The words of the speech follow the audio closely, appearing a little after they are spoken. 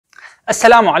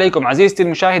السلام عليكم عزيزتي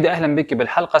المشاهدة، أهلا بك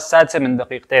بالحلقة السادسة من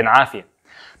دقيقتين عافية.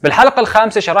 بالحلقة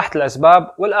الخامسة شرحت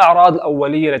الأسباب والأعراض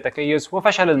الأولية لتكيس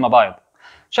وفشل المبايض.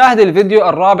 شاهد الفيديو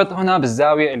الرابط هنا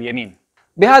بالزاوية اليمين.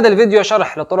 بهذا الفيديو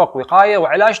شرح لطرق وقاية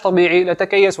وعلاج طبيعي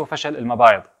لتكيس وفشل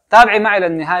المبايض. تابعي معي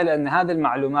للنهاية لأن هذه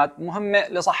المعلومات مهمة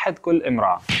لصحة كل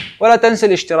امرأة، ولا تنسي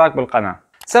الاشتراك بالقناة.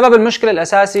 سبب المشكلة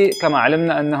الأساسي كما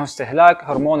علمنا أنه استهلاك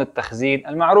هرمون التخزين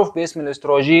المعروف باسم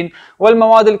الاستروجين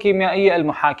والمواد الكيميائية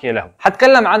المحاكية له.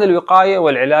 حتكلم عن الوقاية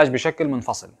والعلاج بشكل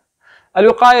منفصل.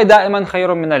 الوقاية دائما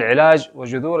خير من العلاج،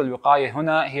 وجذور الوقاية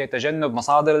هنا هي تجنب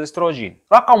مصادر الاستروجين.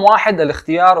 رقم 1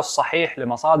 الاختيار الصحيح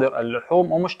لمصادر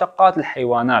اللحوم ومشتقات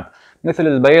الحيوانات مثل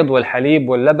البيض والحليب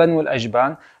واللبن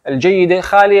والأجبان الجيدة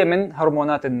خالية من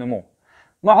هرمونات النمو.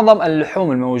 معظم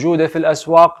اللحوم الموجودة في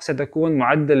الأسواق ستكون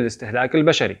معدة للاستهلاك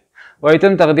البشري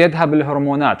ويتم تغذيتها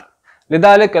بالهرمونات،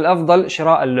 لذلك الأفضل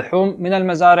شراء اللحوم من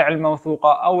المزارع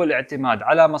الموثوقة أو الاعتماد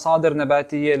على مصادر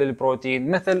نباتية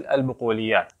للبروتين مثل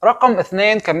البقوليات. رقم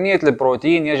 2 كمية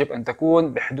البروتين يجب أن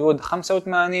تكون بحدود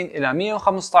 85 إلى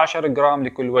 115 جرام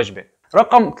لكل وجبة.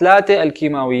 رقم 3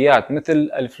 الكيماويات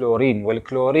مثل الفلورين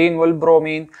والكلورين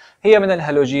والبرومين هي من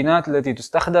الهالوجينات التي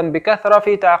تستخدم بكثرة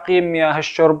في تعقيم مياه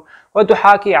الشرب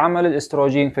وتحاكي عمل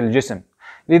الاستروجين في الجسم،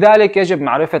 لذلك يجب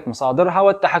معرفة مصادرها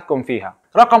والتحكم فيها.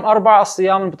 رقم 4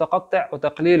 الصيام المتقطع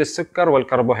وتقليل السكر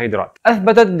والكربوهيدرات.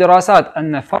 أثبتت الدراسات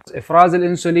أن إفراز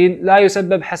الأنسولين لا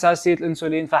يسبب حساسية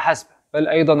الأنسولين فحسب، بل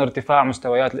أيضا ارتفاع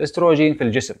مستويات الاستروجين في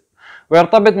الجسم،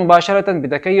 ويرتبط مباشرة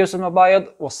بتكيس المبايض.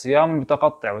 والصيام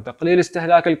المتقطع وتقليل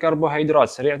استهلاك الكربوهيدرات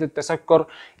سريعة التسكر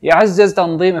يعزز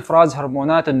تنظيم إفراز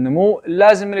هرمونات النمو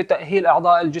اللازمة لتأهيل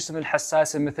أعضاء الجسم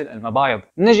الحساسة مثل المبايض.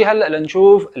 نجي هلأ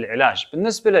لنشوف العلاج.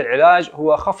 بالنسبة للعلاج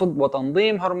هو خفض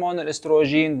وتنظيم هرمون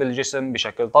الاستروجين بالجسم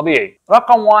بشكل طبيعي.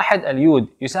 رقم 1 اليود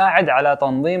يساعد على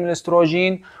تنظيم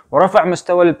الاستروجين ورفع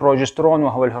مستوى البروجسترون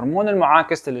وهو الهرمون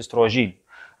المعاكس للاستروجين،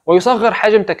 ويصغر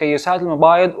حجم تكيسات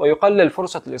المبايض ويقلل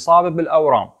فرصة الإصابة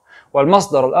بالأورام.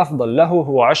 والمصدر الأفضل له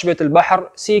هو عشبة البحر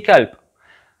سي كلب.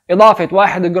 إضافة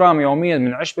 1 جرام يوميا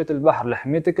من عشبة البحر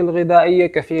لحميتك الغذائية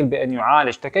كفيل بأن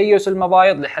يعالج تكيس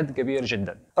المبايض لحد كبير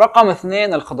جدا. رقم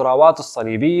 2 الخضروات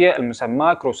الصليبية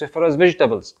المسماة كروسيفرس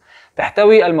فيجيتابلز،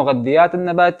 تحتوي المغذيات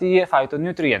النباتية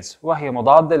فايتونيوترينز وهي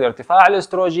مضادة لارتفاع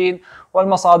الاستروجين،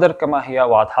 والمصادر كما هي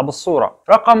واضحة بالصورة.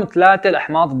 رقم 3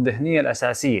 الأحماض الدهنية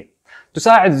الأساسية،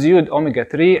 تساعد زيوت أوميغا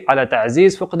 3 على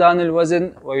تعزيز فقدان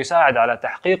الوزن ويساعد على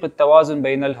تحقيق التوازن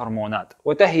بين الهرمونات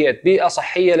وتهيئة بيئة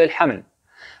صحية للحمل.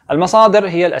 المصادر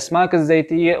هي الأسماك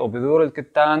الزيتية وبذور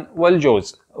الكتان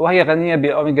والجوز، وهي غنية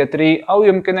بأوميغا 3 أو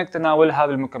يمكنك تناولها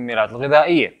بالمكملات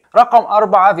الغذائية. رقم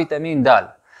 4 فيتامين د.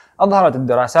 أظهرت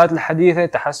الدراسات الحديثة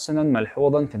تحسنا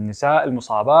ملحوظا في النساء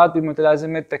المصابات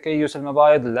بمتلازمة تكيس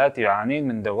المبايض اللاتي يعانين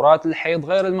من دورات الحيض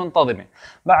غير المنتظمة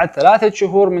بعد 3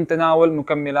 شهور من تناول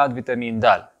مكملات فيتامين د.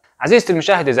 عزيزتي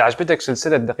المشاهدة، إذا عجبتك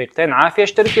سلسلة دقيقتين عافية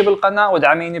اشتركي بالقناة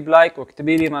وادعميني بلايك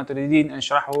واكتبي لي ما تريدين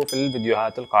أشرحه في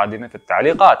الفيديوهات القادمة في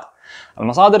التعليقات.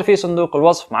 المصادر في صندوق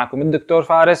الوصف. معكم الدكتور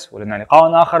فارس، ولنا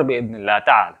لقاء آخر بإذن الله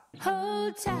تعالى.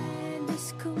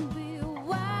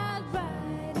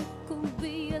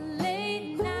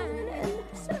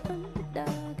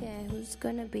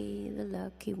 Gonna be the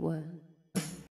lucky one.